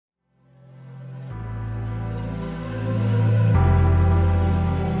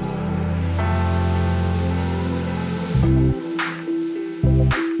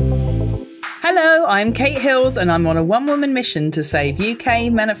I'm Kate Hills and I'm on a one-woman mission to save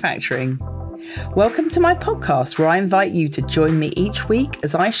UK manufacturing. Welcome to my podcast where I invite you to join me each week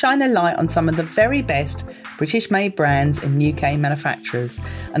as I shine a light on some of the very best British-made brands and UK manufacturers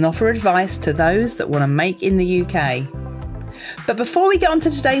and offer advice to those that want to make in the UK. But before we get on to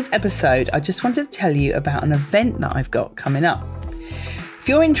today's episode, I just wanted to tell you about an event that I've got coming up. If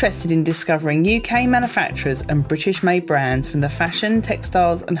you're interested in discovering UK manufacturers and British-made brands from the fashion,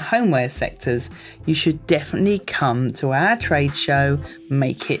 textiles and homeware sectors, you should definitely come to our trade show,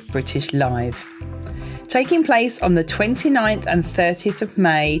 Make It British Live. Taking place on the 29th and 30th of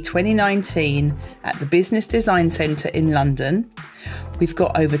May 2019 at the Business Design Centre in London. We've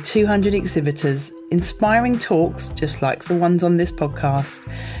got over 200 exhibitors, inspiring talks just like the ones on this podcast,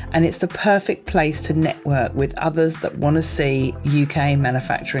 and it's the perfect place to network with others that want to see UK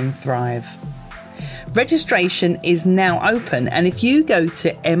manufacturing thrive. Registration is now open, and if you go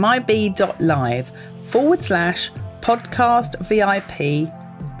to mib.live/podcast VIP,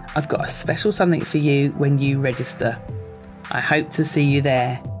 I've got a special something for you when you register. I hope to see you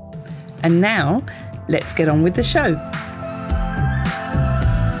there. And now, let's get on with the show.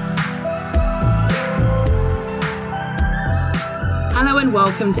 Hello and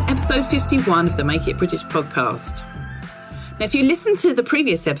welcome to episode 51 of the Make It British podcast. Now, if you listened to the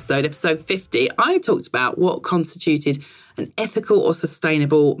previous episode, episode 50, I talked about what constituted an ethical or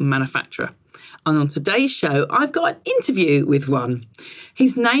sustainable manufacturer. And on today's show, I've got an interview with one.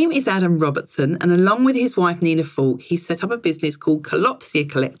 His name is Adam Robertson, and along with his wife, Nina Falk, he set up a business called Collopsia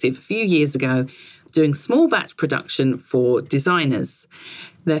Collective a few years ago, doing small batch production for designers.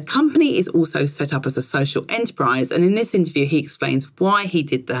 The company is also set up as a social enterprise, and in this interview, he explains why he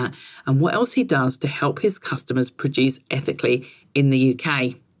did that and what else he does to help his customers produce ethically in the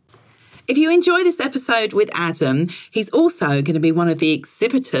UK. If you enjoy this episode with Adam, he's also going to be one of the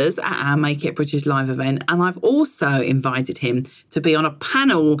exhibitors at our Make It British Live event. And I've also invited him to be on a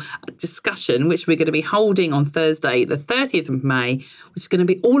panel discussion, which we're going to be holding on Thursday, the 30th of May, which is going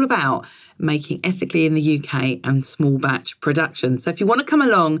to be all about making ethically in the UK and small batch production. So if you want to come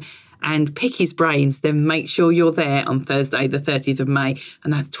along and pick his brains, then make sure you're there on Thursday, the 30th of May.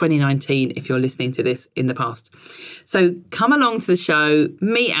 And that's 2019 if you're listening to this in the past. So come along to the show,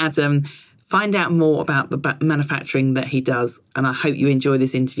 meet Adam, find out more about the manufacturing that he does. And I hope you enjoy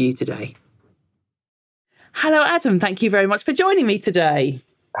this interview today. Hello, Adam. Thank you very much for joining me today.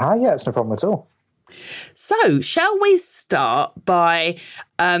 Hi, yeah, it's no problem at all. So shall we start by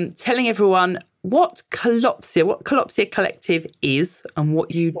telling everyone what Collopsia Collective is and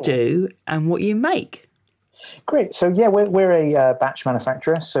what you do and what you make? Great. So, yeah, we're a batch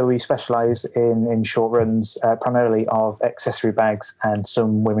manufacturer. So we specialise in short runs, primarily of accessory bags and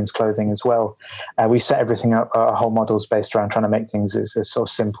some women's clothing as well. We set everything up, our whole model's based around trying to make things as sort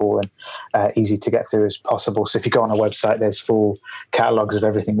of simple and easy to get through as possible. So if you go on our website, there's full catalogues of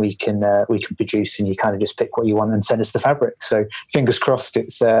everything we can produce, and you kind of just pick what you want and send us the fabric. So fingers crossed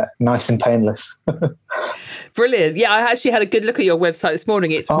it's nice and painless. Brilliant. Yeah, I actually had a good look at your website this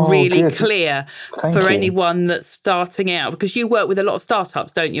morning. It's really good. Clear Thank for you. Anyone that's starting out, because you work with a lot of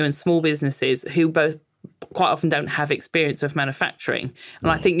startups, don't you, and small businesses who both quite often don't have experience of manufacturing.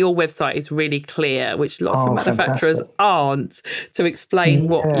 And I think your website is really clear, which lots of manufacturers aren't, to explain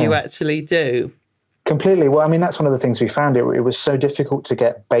what you actually do. Completely. Well, I mean, that's one of the things we found. It was so difficult to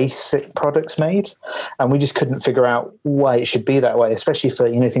get basic products made, and we just couldn't figure out why it should be that way, especially for,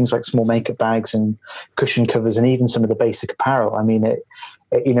 things like small makeup bags and cushion covers and even some of the basic apparel. I mean,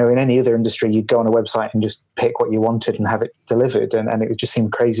 in any other industry, you'd go on a website and just pick what you wanted and have it delivered. And it would just seem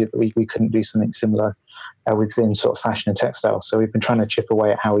crazy that we couldn't do something similar within sort of fashion and textiles. So we've been trying to chip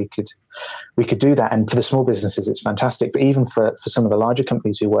away at how we could do that. And for the small businesses, it's fantastic. But even for some of the larger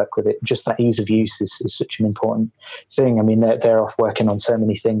companies we work with, just that ease of use is such an important thing. I mean, they're off working on so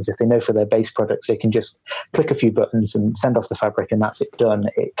many things. If they know for their base products, they can just click a few buttons and send off the fabric, and that's it done.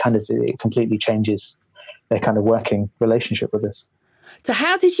 It completely changes their kind of working relationship with us. So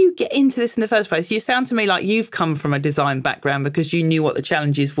how did you get into this in the first place? You sound to me like you've come from a design background because you knew what the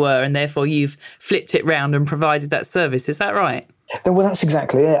challenges were, and therefore you've flipped it round and provided that service. Is that right? Well, that's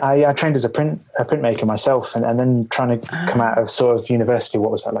exactly it. I trained as a printmaker myself, and then trying to come out of sort of university, what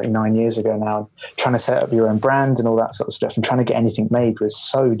was that, like 9 years ago now, trying to set up your own brand and all that sort of stuff, and trying to get anything made was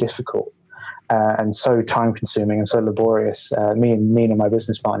so difficult. And so time-consuming and so laborious. Me and Nina, my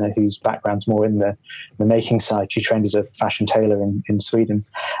business partner, whose background's more in the making side, she trained as a fashion tailor in Sweden.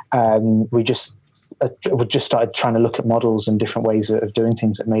 We just started trying to look at models and different ways of doing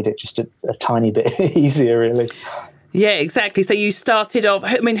things that made it just a tiny bit easier, really. Yeah, exactly. So you started off,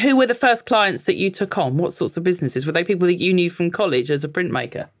 I mean, who were the first clients that you took on? What sorts of businesses? Were they people that you knew from college as a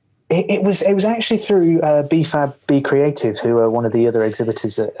printmaker? It was actually through BFAB B Creative, who are one of the other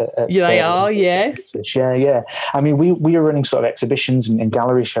exhibitors at yeah, they are, yes. Yeah. I mean, we were running sort of exhibitions and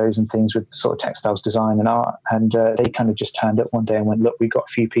gallery shows and things with sort of textiles design and art, and they kind of just turned up one day and went, look, we've got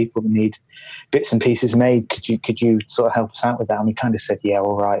a few people that need bits and pieces made. Could you sort of help us out with that? And we kind of said, yeah,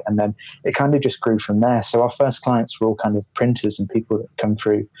 all right. And then it kind of just grew from there. So our first clients were all kind of printers and people that come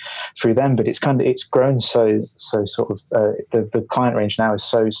through them, but it's grown so sort of the client range now is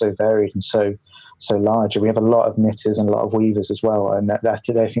so varied and so large. We have a lot of knitters and a lot of weavers as well, and I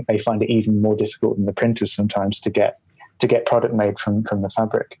think they find it even more difficult than the printers sometimes to get product made from the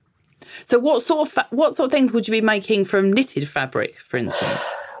fabric. So what sort of things would you be making from knitted fabric, for instance?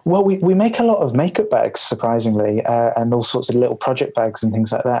 Well, we make a lot of makeup bags, surprisingly, and all sorts of little project bags and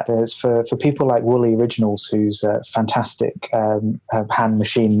things like that. There's for people like Woolly Originals, who's a fantastic hand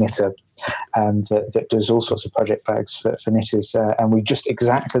machine knitter that does all sorts of project bags for knitters. And we just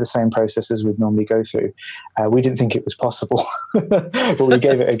exactly the same processes we'd normally go through. We didn't think it was possible, but we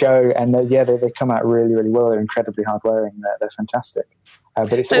gave it a go. And they come out really, really well. They're incredibly hard wearing. They're fantastic.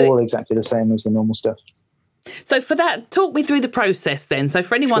 But it's all exactly the same as the normal stuff. So for that, talk me through the process then. So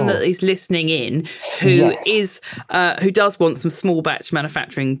for anyone that is listening in who who does want some small batch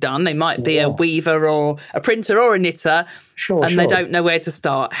manufacturing done, they might be a weaver or a printer or a knitter, they don't know where to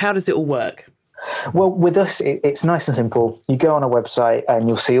start. How does it all work? Well, with us, it's nice and simple. You go on a website and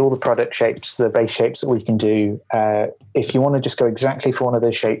you'll see all the product shapes, the base shapes that we can do. If you want to just go exactly for one of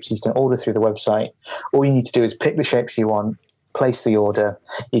those shapes, you can order through the website. All you need to do is pick the shapes you want, place the order.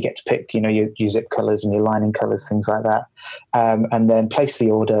 You get to pick, your zip colors and your lining colors, things like that. And then place the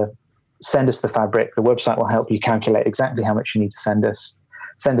order, send us the fabric. The website will help you calculate exactly how much you need to send us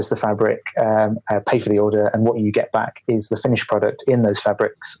the fabric, pay for the order, and what you get back is the finished product in those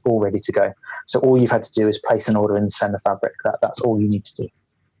fabrics all ready to go. So all you've had to do is place an order and send the fabric. That's all you need to do.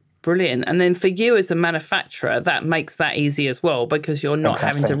 Brilliant. And then for you as a manufacturer, that makes that easy as well, because you're not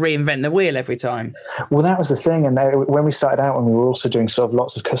having to reinvent the wheel every time. Well, that was the thing. And when we started out, when we were also doing sort of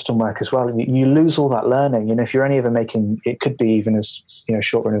lots of custom work as well, you lose all that learning. If you're only ever making, it could be even as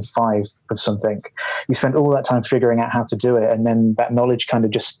short run of 5 of something, you spend all that time figuring out how to do it, and then that knowledge kind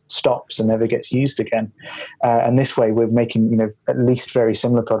of just stops and never gets used again. And this way, we're making at least very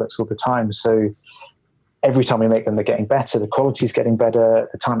similar products all the time. So every time we make them, they're getting better. The quality is getting better.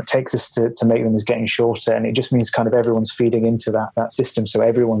 The time it takes us to make them is getting shorter. And it just means kind of everyone's feeding into that system. So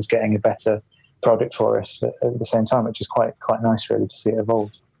everyone's getting a better product for us at the same time, which is quite nice, really, to see it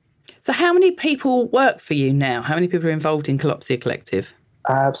evolve. So how many people work for you now? How many people are involved in Collopsia Collective?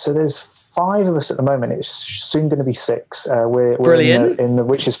 So there's 5 of us at the moment. It's soon going to be 6. We're Brilliant.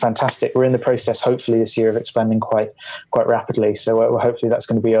 Which is fantastic. We're in the process, hopefully, this year of expanding quite rapidly. So hopefully that's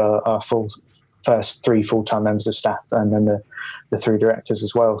going to be our first 3 full-time members of staff, and then the 3 directors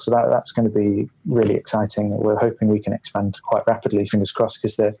as well. So that's going to be really exciting. We're hoping we can expand quite rapidly, fingers crossed,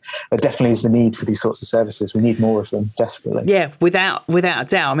 because there definitely is the need for these sorts of services. We need more of them desperately. Yeah, without a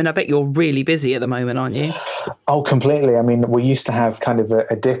doubt. I mean, I bet you're really busy at the moment, aren't you? Oh, completely. I mean, we used to have kind of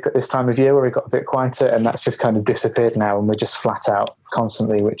a dip at this time of year where it got a bit quieter, and that's just kind of disappeared now, and we're just flat out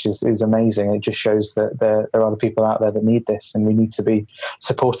constantly, which is amazing. It just shows that there are other people out there that need this, and we need to be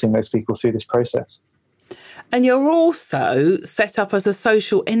supporting those people through this process. And you're also set up as a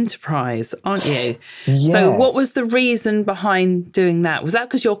social enterprise, aren't you? Yes. So what was the reason behind doing that? Was that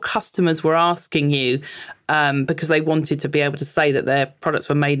because your customers were asking you because they wanted to be able to say that their products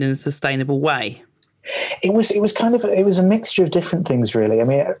were made in a sustainable way? It was a mixture of different things, really. I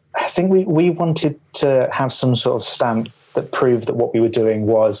mean, I think we wanted to have some sort of stamp that proved that what we were doing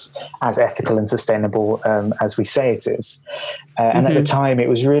was as ethical and sustainable as we say it is. And at the time, it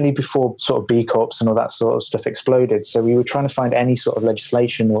was really before sort of B Corps and all that sort of stuff exploded. So we were trying to find any sort of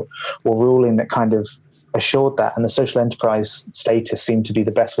legislation or ruling that kind of assured that, and the social enterprise status seemed to be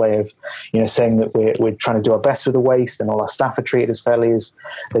the best way of saying that we're trying to do our best with the waste, and all our staff are treated as fairly as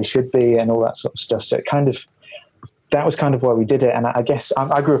they should be, and all that sort of stuff. So that was kind of why we did it. And I guess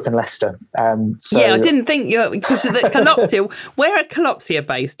I grew up in Leicester. I didn't think because of the Collopsia. Where are Collopsia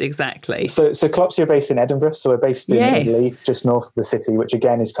based exactly? So Collopsia are based in Edinburgh. So we're based in Leith, just north of the city, which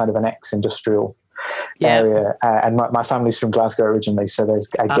again is kind of an ex-industrial area. And my family's from Glasgow originally, so there's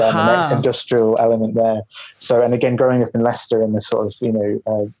again an ex-industrial element there. So, and again, growing up in Leicester in the sort of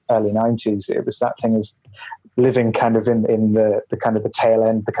early 90s, it was that thing of living kind of in the kind of the tail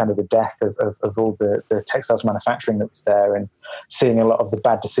end, the kind of the death of all the textiles manufacturing that was there, and seeing a lot of the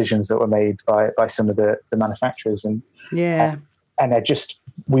bad decisions that were made by some of the manufacturers. And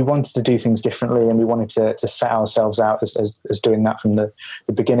we wanted to do things differently, and we wanted to set ourselves out as doing that from the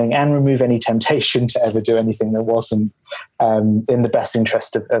beginning, and remove any temptation to ever do anything that wasn't in the best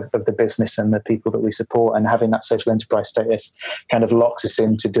interest of the business and the people that we support. And having that social enterprise status kind of locks us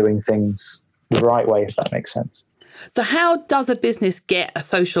into doing things the right way, if that makes sense. So how does a business get a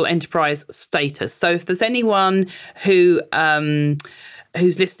social enterprise status? So if there's anyone who's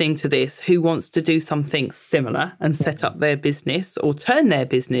listening to this who wants to do something similar and set up their business or turn their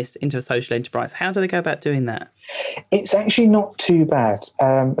business into a social enterprise, how do they go about doing that? It's actually not too bad,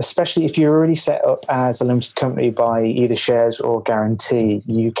 especially if you're already set up as a limited company by either shares or guarantee.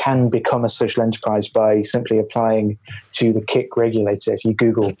 You can become a social enterprise by simply applying to the KIC regulator. If you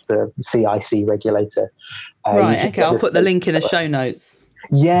Google the CIC regulator. Right, okay, I'll put the link in the show notes.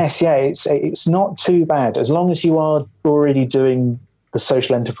 Yes, yeah, it's not too bad, as long as you are already doing the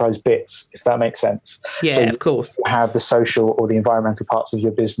social enterprise bits, if that makes sense. Yeah, so of course. You have the social or the environmental parts of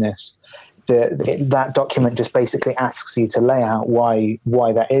your business. That document just basically asks you to lay out why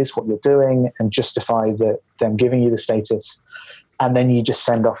that is, what you're doing, and justify them giving you the status. And then you just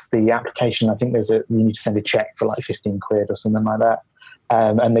send off the application. I think you need to send a check for like 15 quid or something like that.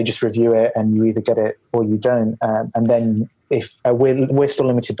 And they just review it, and you either get it or you don't. And then if we're still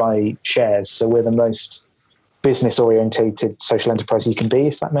limited by shares, so we're the most business orientated social enterprise you can be,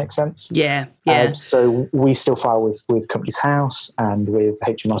 if that makes sense. Yeah. So we still file with Companies House and with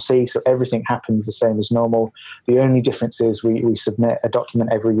HMRC, so everything happens the same as normal. The only difference is we submit a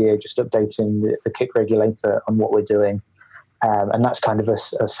document every year just updating the KIC regulator on what we're doing, and that's kind of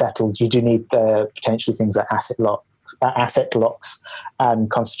a settled. You do need potentially things like asset locks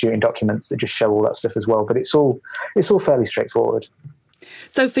and constituting documents that just show all that stuff as well, but it's all fairly straightforward.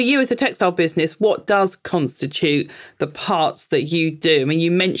 So for you as a textile business, what does constitute the parts that you do? I mean,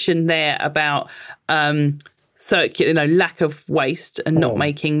 you mentioned there about lack of waste and not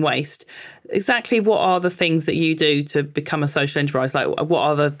making waste. Exactly what are the things that you do to become a social enterprise? Like, what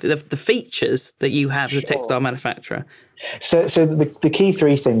are the features that you have as a textile manufacturer? So the key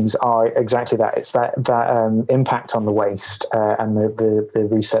three things are exactly that. It's that impact on the waste and the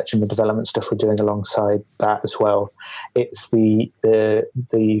research and the development stuff we're doing alongside that as well. It's the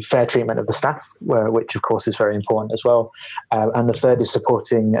fair treatment of the staff, which of course is very important as well. And the third is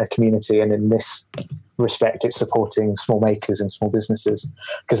supporting a community, and in this respect, it's supporting small makers and small businesses,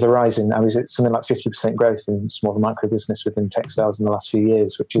 because the rise in, it's something like 50% growth in small and micro business within textiles in the last few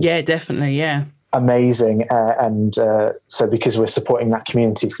years, which is definitely amazing. And so because we're supporting that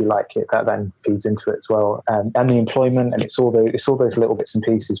community, if you like it, that then feeds into it as well, and the employment, and it's all those little bits and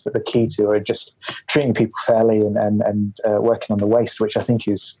pieces. But the key to are just treating people fairly and working on the waste, which I think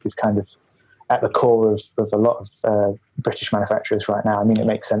is kind of at the core of a lot of British manufacturers right now. I mean, it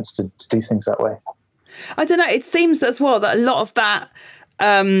makes sense to do things that way. I don't know. It seems as well that a lot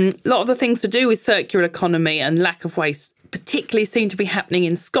of the things to do with circular economy and lack of waste particularly seem to be happening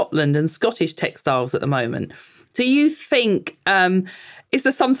in Scotland and Scottish textiles at the moment. Do you think, is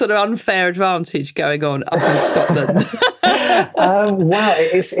there some sort of unfair advantage going on up in Scotland? Wow,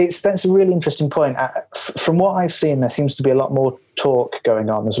 that's a really interesting point. From what I've seen, there seems to be a lot more talk going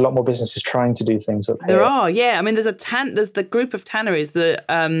on. There's a lot more businesses trying to do things up here. There are, yeah. I mean, there's the group of tanneries that...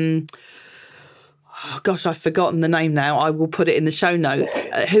 I've forgotten the name now. I will put it in the show notes.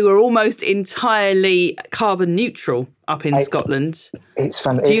 Who are almost entirely carbon neutral up in Scotland. It's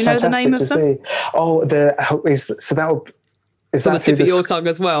fantastic. Do you know the name of them? Is on the tip of your tongue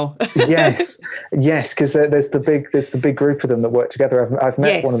as well. yes, because there's the big group of them that work together. I've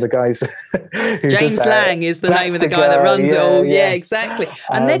met one of the guys. James Lang is the name of the guy that runs it all. Yeah, exactly.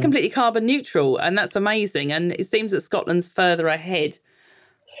 And they're completely carbon neutral, and that's amazing. And it seems that Scotland's further ahead,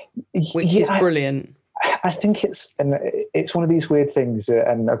 which is brilliant. I think it's one of these weird things,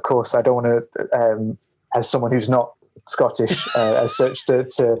 and of course I don't want to, as someone who's not Scottish as such,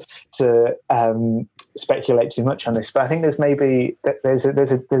 to speculate too much on this. But I think there's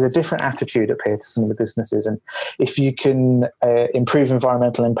a different attitude up here to some of the businesses, and if you can improve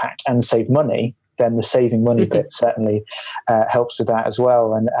environmental impact and save money, then the saving money bit certainly helps with that as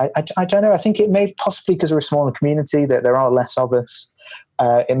well. And I don't know. I think it may possibly because we're a smaller community that there are less of us.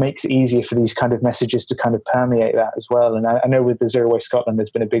 It makes it easier for these kind of messages to kind of permeate that as well. And I know with the Zero Waste Scotland,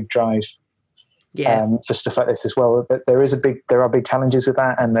 there's been a big drive for stuff like this as well. But there are big challenges with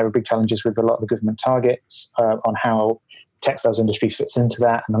that, and there are big challenges with a lot of the government targets on how textiles industry fits into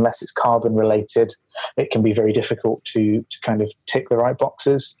that. And unless it's carbon related, it can be very difficult to kind of tick the right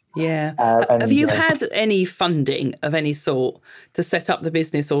boxes. Yeah. Have you had any funding of any sort to set up the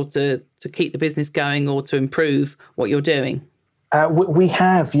business, or to keep the business going, or to improve what you're doing? We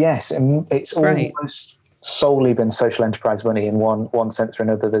have, yes, and it's solely been social enterprise money in one sense or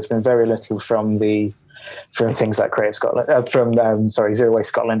another. There's been very little from things like Creative Scotland, Zero Waste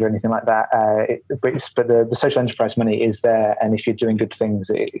Scotland or anything like that. But the social enterprise money is there, and if you're doing good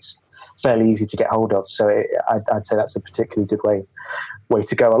things, it's fairly easy to get hold of. So I'd say that's a particularly good way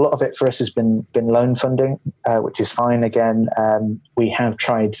to go. A lot of it for us has been loan funding, which is fine. Again, we have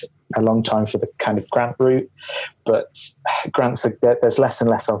tried a long time for the kind of grant route, but grants there's less and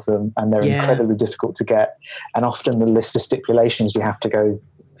less of them, and they're incredibly difficult to get. And often the list of stipulations you have to go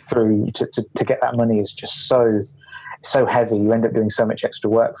through to get that money is just so heavy. You end up doing so much extra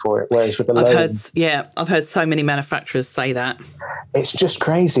work for it. Whereas with the loan, I've heard so many manufacturers say that. It's just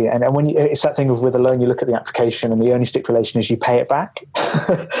crazy. And when it's that thing of with a loan, you look at the application and the only stipulation is you pay it back.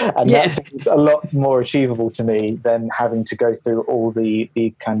 And that seems a lot more achievable to me than having to go through all the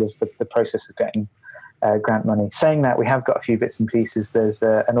kind of the process of getting grant money. Saying that, we have got a few bits and pieces. There's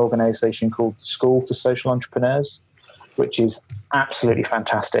an organisation called School for Social Entrepreneurs, which is absolutely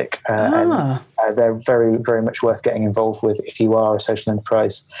fantastic. And they're very, very much worth getting involved with if you are a social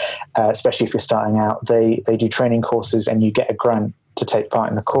enterprise, especially if you're starting out. They do training courses and you get a grant to take part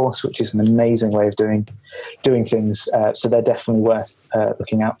in the course, which is an amazing way of doing things. So they're definitely worth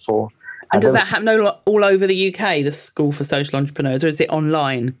looking out for. And does that happen all over the UK, the School for Social Entrepreneurs, or is it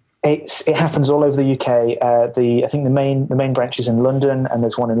online? It happens all over the UK. I think the main branch is in London, and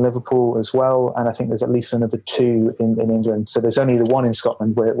there's one in Liverpool as well. And I think there's at least another 2 in England. So there's only the one in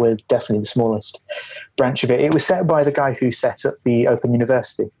Scotland. We're definitely the smallest branch of it. It was set by the guy who set up the Open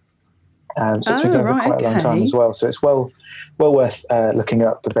University. So it's been going for quite a long time as well. So it's well worth looking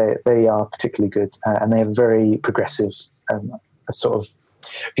up. But they are particularly good, and they have a very progressive sort of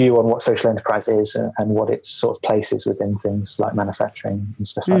view on what social enterprise is and what its sort of places within things like manufacturing and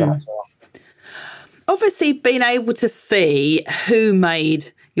stuff like that as well. Obviously, being able to see who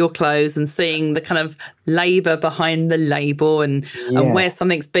made your clothes and seeing the kind of labour behind the label and where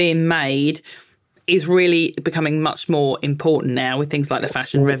something's being made is really becoming much more important now with things like the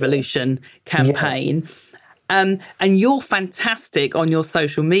Fashion Revolution campaign. Yes. And you're fantastic on your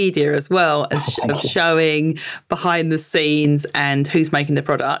social media as well as showing behind the scenes and who's making the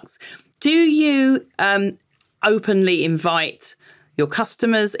products. Do you openly invite your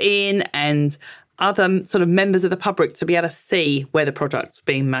customers in and other sort of members of the public to be able to see where the product's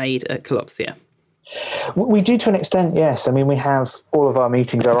being made at Collopsia? We do to an extent, yes. I mean, we have all of our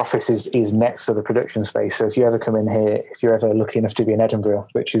meetings, our office is next to the production space. So if you ever come in here, if you're ever lucky enough to be in Edinburgh,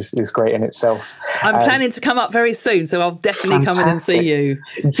 which is great in itself. I'm planning to come up very soon, so I'll definitely come in and see you.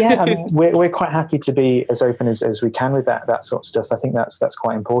 Yeah, I mean, we're quite happy to be as open as we can with that sort of stuff. I think that's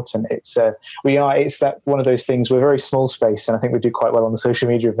quite important. It's that one of those things. We're a very small space, and I think we do quite well on the social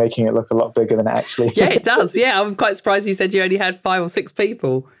media of making it look a lot bigger than it actually is. Yeah, it does. Yeah, I'm quite surprised you said you only had 5 or 6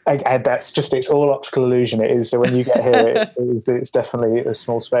 people. And it's all optical illusion. It is. So when you get here, it's definitely a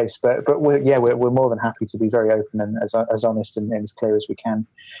small space. But we're more than happy to be very open and as honest and as clear as we can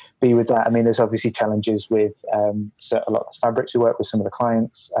be with that. I mean, there's obviously challenges with a lot of the fabrics we work with. Some of the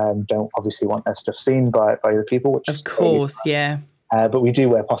clients don't obviously want their stuff seen by other people. Which of course, yeah. But we do,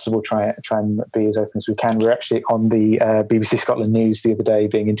 where possible, try and be as open as we can. We're actually on the BBC Scotland News the other day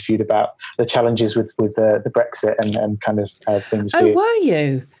being interviewed about the challenges with the Brexit and kind of things. Oh, were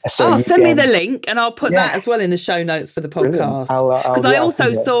you? So send me the link and I'll put that as well in the show notes for the podcast. Because I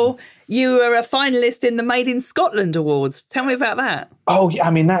also saw you were a finalist in the Made in Scotland Awards. Tell me about that. Oh, I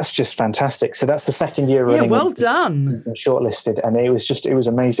mean, that's just fantastic. So that's the second year running. Yeah, well done. Shortlisted, and it was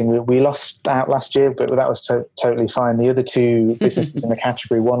amazing. We lost out last year, but that was totally fine. The other 2 businesses in the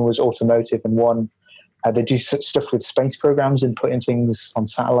category, one was automotive and one they do stuff with space programs and putting things on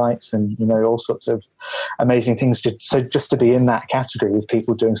satellites and all sorts of amazing things. So just to be in that category with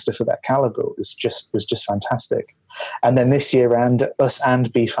people doing stuff of that caliber was just fantastic. And then this year round, us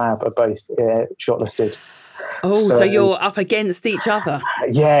and BFAB are both shortlisted. Oh, so you're up against each other?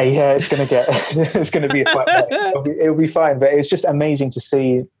 Yeah. It's going to be a fight. It'll be fine, but it's just amazing to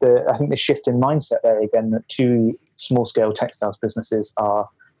see the shift in mindset there again. That 2 small scale textiles businesses are,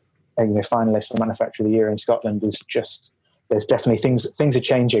 finalists for Manufacturer of the Year in Scotland. Is just there's definitely things are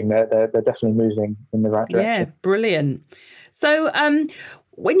changing. They're definitely moving in the right direction. Yeah, brilliant. So,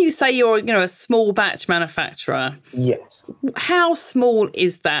 when you say you're, a small batch manufacturer, yes, how small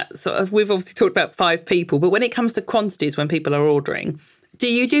is that? So we've obviously talked about 5 people, but when it comes to quantities, when people are ordering,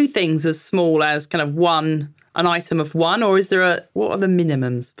 do you do things as small as kind of an item of 1, or is there what are the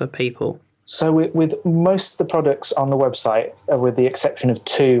minimums for people? So with most of the products on the website, with the exception of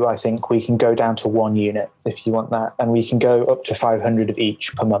 2, I think we can go down to 1 unit if you want that, and we can go up to 500 of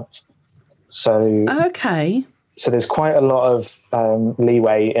each per month. So okay. So there's quite a lot of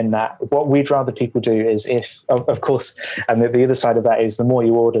leeway in that. What we'd rather people do is if, of course, and the other side of that is the more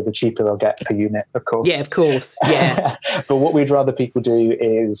you order, the cheaper they'll get per unit, of course. Yeah, of course. Yeah. But what we'd rather people do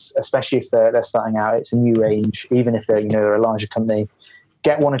is, especially if they're starting out, it's a new range, even if they're a larger company,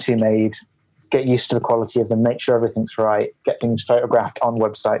 get one or two made, get used to the quality of them, make sure everything's right, get things photographed on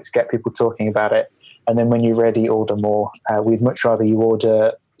websites, get people talking about it. And then when you're ready, order more. We'd much rather you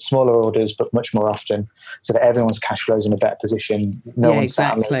order smaller orders, but much more often, so that everyone's cash flow is in a better position. No one's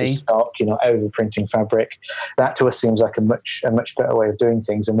sat on loads of stock, overprinting fabric. That to us seems like a much better way of doing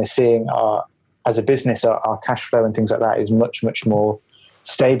things. And we're seeing as a business, our cash flow and things like that is much more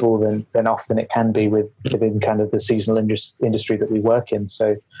stable than often it can be within kind of the seasonal industry that we work in.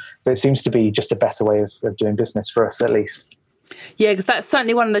 So it seems to be just a better way of doing business for us, at least. Yeah, because that's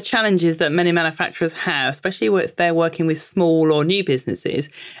certainly one of the challenges that many manufacturers have, especially if they're working with small or new businesses,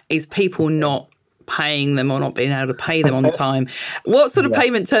 is people not paying them or not being able to pay them on time. What sort of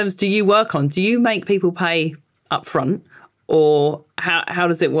payment terms do you work on? Do you make people pay up front, or how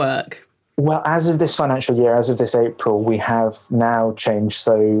does it work? Well, as of this financial year, as of this April, we have now changed.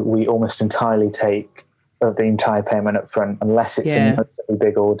 So we almost entirely take the entire payment up front, unless it's a relatively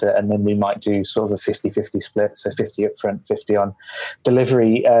big order, and then we might do sort of a 50-50 split, so 50 up front, 50 on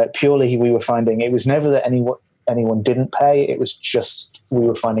delivery. Purely, we were finding it was never that anyone didn't pay, it was just we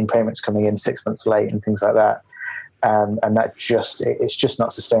were finding payments coming in 6 months late and things like that. And that it's just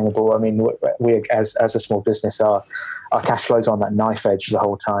not sustainable. I mean, we as a small business, our cash flow's on that knife edge the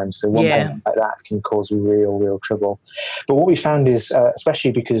whole time. So one payment like that can cause real trouble. But what we found is,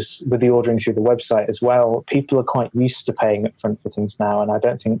 especially because with the ordering through the website as well, people are quite used to paying up front for things now. And I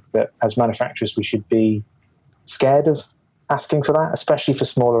don't think that as manufacturers we should be scared of asking for that, especially for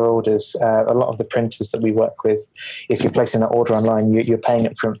smaller orders. A lot of the printers that we work with, if you're placing an order online, you're paying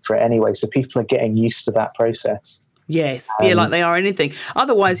up front for it anyway. So people are getting used to that process. Yes, like they are anything.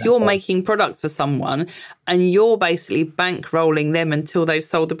 Otherwise, you're making products for someone and you're basically bankrolling them until they've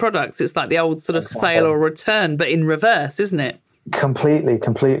sold the products. It's like the old sort of sale or return, but in reverse, isn't it? Completely.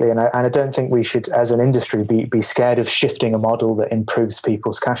 And I don't think we should, as an industry, be scared of shifting a model that improves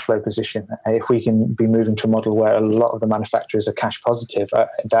people's cash flow position. If we can be moving to a model where a lot of the manufacturers are cash positive,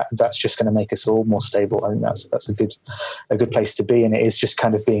 that's just going to make us all more stable. I think that's a good place to be, and it is just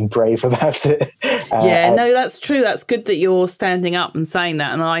kind of being brave about it. No, that's true. That's good that you're standing up and saying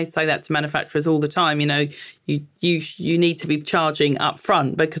that, and I say that to manufacturers all the time. You need to be charging up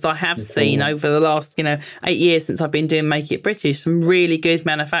front, because I have seen over the last 8 years since I've been doing Make It British, some really good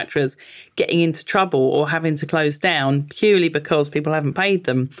manufacturers getting into trouble or having to close down purely because people haven't paid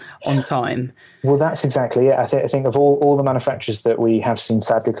them on time. Well, that's exactly it. I think of all the manufacturers that we have seen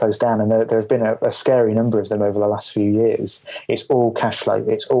sadly close down, and there have been a scary number of them over the last few years, it's all cash flow.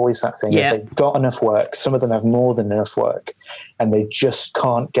 It's always that thing. If they've got enough work, some of them have more than enough work, and they just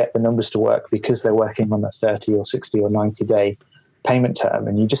can't get the numbers to work because they're working on a 30 or 60 or 90 day payment term,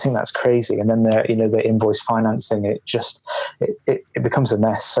 and you just think that's crazy. And then they're invoice financing. It becomes a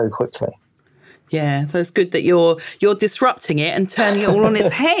mess so quickly. Yeah, so it's good that you're disrupting it and turning it all on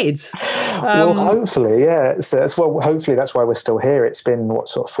its head. Well, hopefully, yeah. So hopefully that's why we're still here. It's been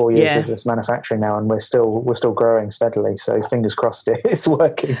 4 years of this manufacturing now, and we're still growing steadily. So fingers crossed it's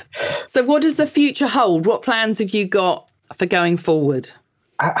working. So what does the future hold? What plans have you got for going forward?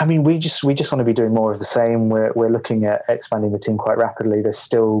 I mean, we just want to be doing more of the same. We're looking at expanding the team quite rapidly. There's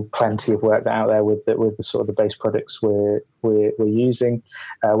still plenty of work out there with the sort of the base products we're using.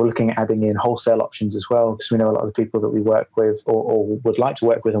 We're looking at adding in wholesale options as well, because we know a lot of the people that we work with or would like to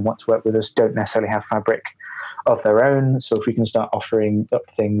work with and want to work with us don't necessarily have fabric of their own. So if we can start offering up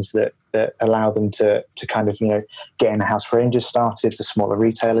things that allow them to kind of get in-house ranges started for smaller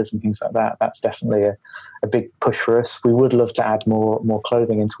retailers and things like that, that's definitely a big push for us. We would love to add more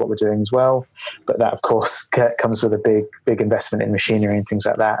clothing into what we're doing as well, but that of course comes with a big investment in machinery and things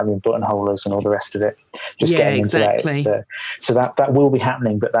like that. I mean, buttonholers and all the rest of it. Just getting into that. So that will be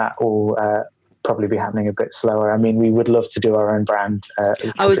happening, but that will probably be happening a bit slower. I mean, we would love to do our own brand.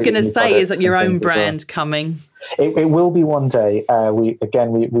 I was going to say, is your own brand coming? It will be one day. We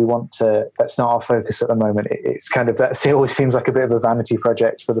want to. That's not our focus at the moment. It's kind of it always seems like a bit of a vanity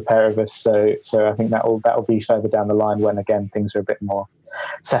project for the pair of us. So I think that will be further down the line when again things are a bit more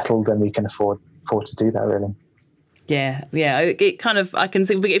settled and we can afford to do that really. Yeah. It kind of, I can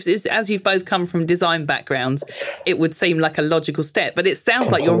think, as you've both come from design backgrounds, it would seem like a logical step. But it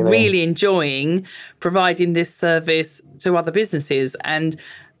sounds like you're really enjoying providing this service to other businesses, and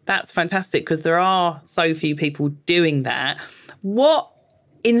that's fantastic because there are so few people doing that. What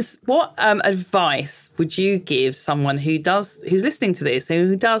what advice would you give someone who's listening to this,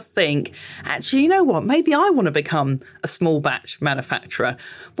 who does think, actually, you know what, maybe I want to become a small batch manufacturer?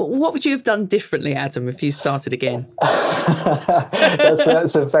 But what would you have done differently, Adam, if you started again?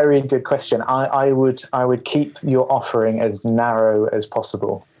 That's a very good question. I would keep your offering as narrow as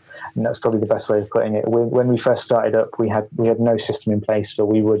possible. And that's probably the best way of putting it. When we first started up, we had no system in place, but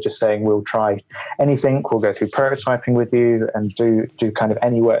we were just saying, we'll try anything. We'll go through prototyping with you and do kind of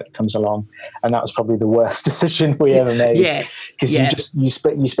any work that comes along. And that was probably the worst decision we ever made. Yes. Because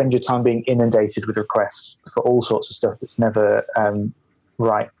you spend your time being inundated with requests for all sorts of stuff that's never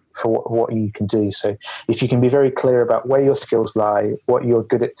right for what you can do. So if you can be very clear about where your skills lie, what you're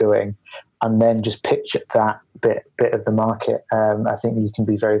good at doing, and then just pitch at that bit of the market, I think you can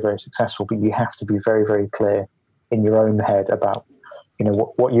be very, very successful. But you have to be very, very clear in your own head about, you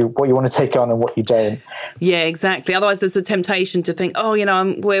know, what you want to take on and what you don't. Yeah, exactly. Otherwise, there's a temptation to think, oh, you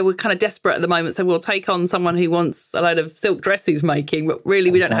know, we're kind of desperate at the moment, so we'll take on someone who wants a load of silk dresses making, but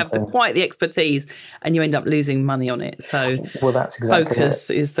really we don't have quite the expertise, and you end up losing money on it. So, well, that's exactly focus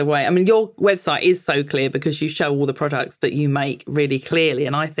is the way. I mean, your website is so clear because you show all the products that you make really clearly,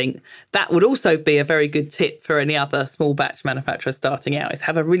 and I think that would also be a very good tip for any other small batch manufacturer starting out, is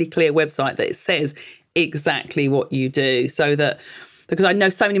have a really clear website that it says exactly what you do, so that. Because I know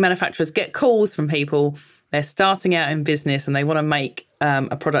so many manufacturers get calls from people, they're starting out in business and they want to make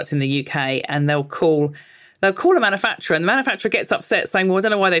a product in the UK, and they'll call a manufacturer, and the manufacturer gets upset saying, well, I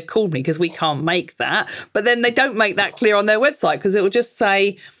don't know why they've called me because we can't make that. But then they don't make that clear on their website because it will just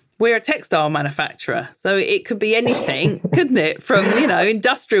say, we're a textile manufacturer. So it could be anything, couldn't it? From, you know,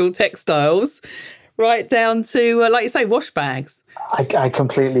 industrial textiles right down to, like you say, wash bags. I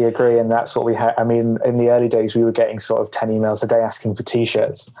completely agree, and that's what we had. I mean, in the early days, we were getting sort of 10 emails a day asking for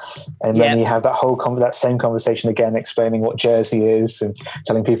T-shirts, and then you have that same conversation again, explaining what jersey is and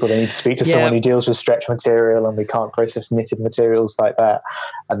telling people they need to speak to someone who deals with stretch material, and we can't process knitted materials like that,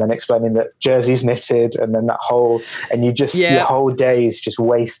 and then explaining that jersey's knitted, and then your whole day is just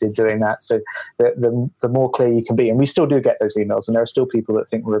wasted doing that. So the more clear you can be, and we still do get those emails, and there are still people that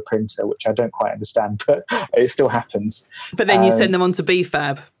think we're a printer, which I don't quite understand, but it still happens. But then you send them on to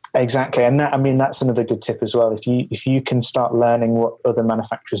BFAB. Exactly, and that's another good tip as well. If you can start learning what other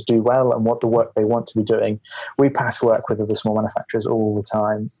manufacturers do well and what the work they want to be doing, we pass work with other small manufacturers all the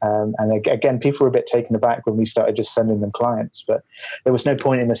time. And again, people were a bit taken aback when we started just sending them clients, but there was no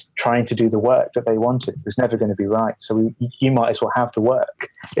point in us trying to do the work that they wanted. It was never going to be right. So you might as well have the work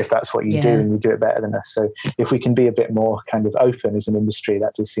if that's what you do, and you do it better than us. So if we can be a bit more kind of open as an industry,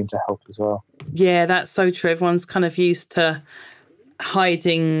 that does seem to help as well. Yeah, that's so true. Everyone's kind of used to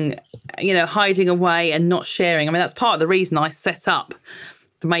hiding away and not sharing. I mean, that's part of the reason I set up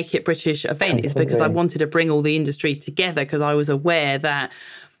the Make It British event, is because I wanted to bring all the industry together, because I was aware that,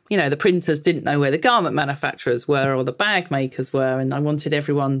 you know, the printers didn't know where the garment manufacturers were or the bag makers were, and I wanted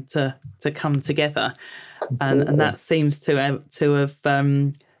everyone to come together. And that seems to have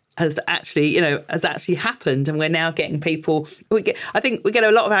has actually happened, and we're now getting people. I think we get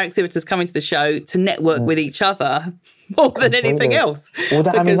a lot of our exhibitors coming to the show to network with each other more than anything else. Well,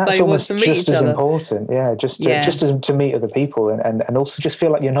 that's almost just as important. Yeah, just as to meet other people, and also just feel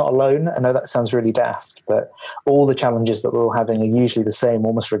like you're not alone. I know that sounds really daft, but all the challenges that we're all having are usually the same,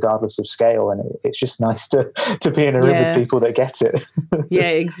 almost regardless of scale. And it's just nice to be in a room with people that get it. Yeah,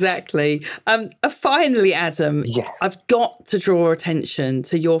 exactly. Finally, Adam, yes, I've got to draw attention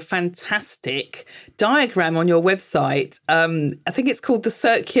to your fantastic diagram on your website. I think it's called the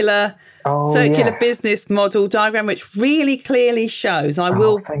circular business model diagram, which really clearly shows, and I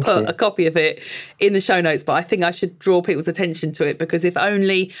will put a copy of it in the show notes, but I think I should draw people's attention to it, because if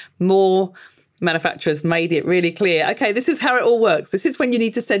only more manufacturers made it really clear, okay, this is how it all works. This is when you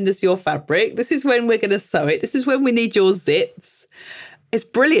need to send us your fabric. This is when we're going to sew it. This is when we need your zips. It's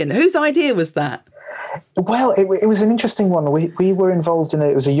brilliant. Whose idea was that? Well, it was an interesting one. We were involved in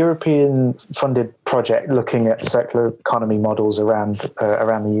it. It was a European-funded project looking at circular economy models around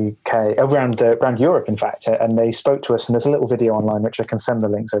the UK, around Europe, in fact. And they spoke to us, and there's a little video online which I can send the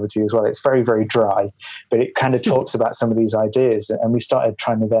links over to you as well. It's very, very dry, but it kind of talks about some of these ideas. And we started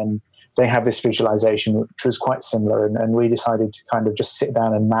trying to then. They have this visualization which was quite similar, and we decided to kind of just sit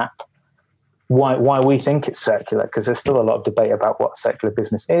down and map why we think it's circular, because there's still a lot of debate about what circular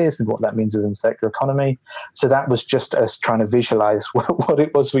business is and what that means within circular economy. So that was just us trying to visualize what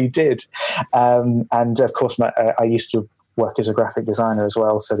it was we did. And of course, I used to work as a graphic designer as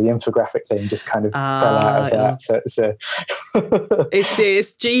well, so the infographic thing just kind of fell out of that. So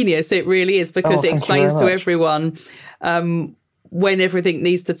it's genius. It really is, because it explains to everyone when everything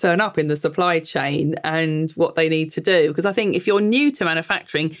needs to turn up in the supply chain and what they need to do. Because I think if you're new to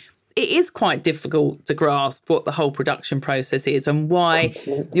manufacturing, it is quite difficult to grasp what the whole production process is and why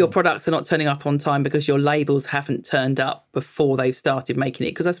your products are not turning up on time because your labels haven't turned up before they've started making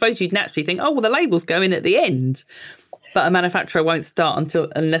it. Because I suppose you'd naturally think, oh, well, the labels go in at the end, but a manufacturer won't start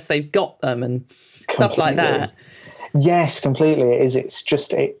unless they've got them and stuff like that. Yes, completely. It is. It's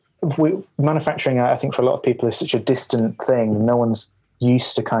just manufacturing, I think, for a lot of people is such a distant thing. No one's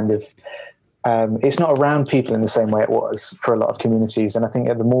used to kind of. It's not around people in the same way it was for a lot of communities. And I think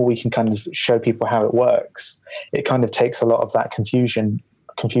the more we can kind of show people how it works, it kind of takes a lot of that confusion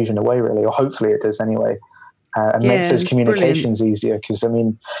away, really, or hopefully it does anyway, and makes those communications easier. Because, I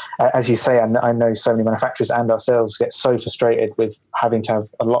mean, as you say, I know so many manufacturers and ourselves get so frustrated with having to have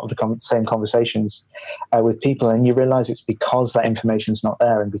a lot of the same conversations with people, and you realise it's because that information's not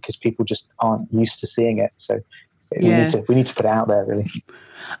there and because people just aren't used to seeing it. So we need to put it out there, really.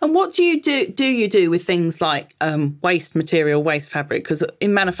 And what do you do with things like waste material, waste fabric? Because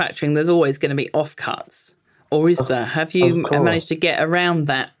in manufacturing, there's always going to be offcuts, or is there? Have you managed to get around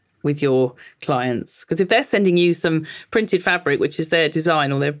that with your clients? Because if they're sending you some printed fabric, which is their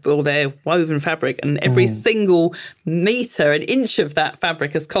design or their woven fabric, and every single metre, an inch of that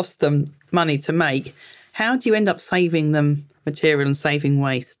fabric has cost them money to make, how do you end up saving them material and saving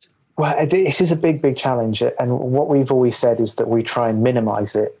waste? Well, this is a big, big challenge. And what we've always said is that we try and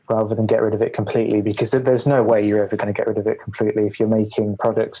minimise it rather than get rid of it completely, because there's no way you're ever going to get rid of it completely if you're making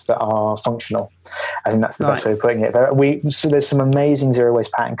products that are functional. I think that's the best way of putting it. So there's some amazing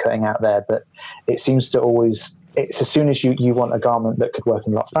zero-waste pattern cutting out there, but it seems to always... It's as soon as you want a garment that could work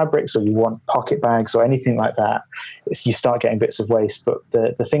in a lot of fabrics, or you want pocket bags or anything like that, you start getting bits of waste. But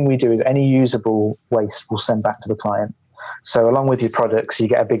the thing we do is any usable waste we'll send back to the client. So along with your products, you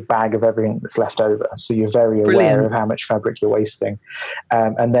get a big bag of everything that's left over. So you're very aware of how much fabric you're wasting.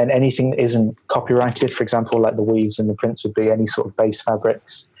 And then anything that isn't copyrighted, for example, like the weaves and the prints would be any sort of base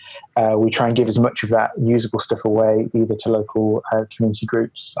fabrics. We try and give as much of that usable stuff away, either to local community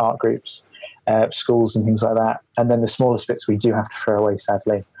groups, art groups, schools and things like that. And then the smallest bits we do have to throw away,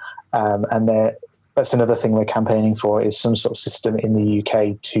 sadly. And that's another thing we're campaigning for, is some sort of system in the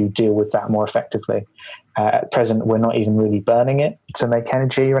UK to deal with that more effectively. At present, we're not even really burning it to make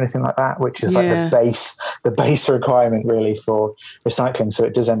energy or anything like that, which is like the base requirement really for recycling. So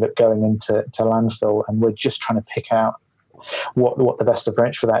it does end up going into landfill, and we're just trying to pick out what the best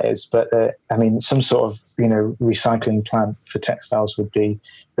approach for that is. But I mean, some sort of recycling plant for textiles would be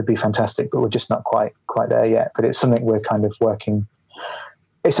fantastic, but we're just not quite there yet. But it's something we're kind of working.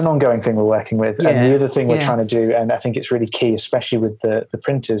 It's an ongoing thing we're working with. And the other thing we're trying to do, and I think it's really key, especially with the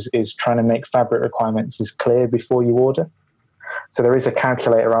printers, is trying to make fabric requirements as clear before you order. So there is a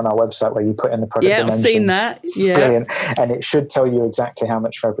calculator on our website where you put in the product dimensions. I've seen that. Yeah. Brilliant. And it should tell you exactly how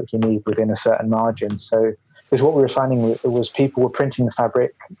much fabric you need within a certain margin. So because what we were finding was people were printing the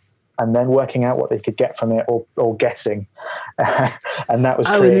fabric and then working out what they could get from it, or guessing. And that was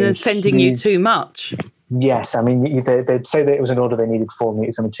and then sending you too much. Yes, I mean, they'd say that it was an order they needed 4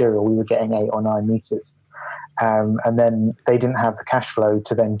 meters of material. We were getting 8 or 9 meters. And then they didn't have the cash flow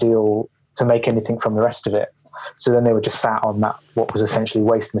to then to make anything from the rest of it. So then they were just sat on that, what was essentially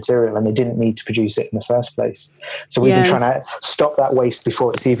waste material, and they didn't need to produce it in the first place. So we've been trying to stop that waste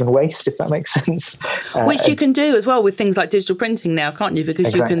before it's even waste, if that makes sense. Which you can do as well with things like digital printing now, can't you?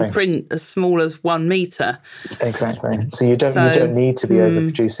 Because you can print as small as 1 meter. Exactly. So you don't need to be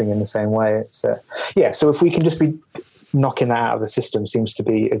overproducing in the same way. It's so if we can just be knocking that out of the system, seems to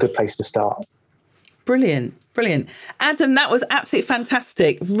be a good place to start. Brilliant. Adam, that was absolutely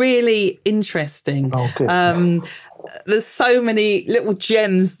fantastic. Really interesting. Oh, good. There's so many little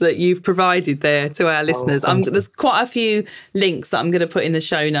gems that you've provided there to our listeners. There's quite a few links that I'm going to put in the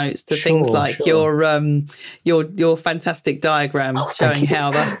show notes to things like your fantastic diagram showing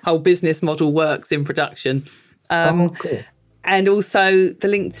how the whole business model works in production. And also the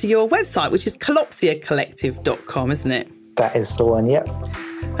link to your website, which is collopsiacollective.com, isn't it? That is the one, yep.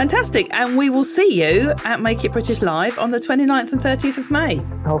 Fantastic. And we will see you at Make It British Live on the 29th and 30th of May.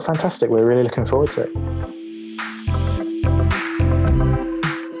 Oh, fantastic. We're really looking forward to it.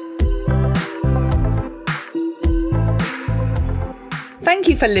 Thank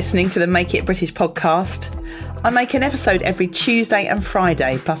you for listening to the Make It British podcast. I make an episode every Tuesday and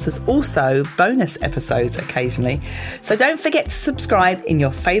Friday, plus there's also bonus episodes occasionally. So don't forget to subscribe in your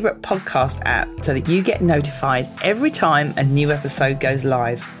favourite podcast app so that you get notified every time a new episode goes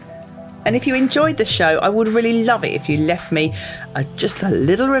live. And if you enjoyed the show, I would really love it if you left me just a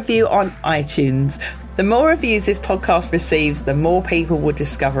little review on iTunes. The more reviews this podcast receives, the more people will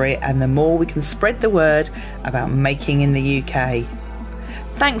discover it and the more we can spread the word about making in the UK.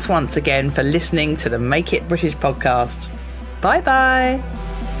 Thanks once again for listening to the Make It British podcast. Bye bye.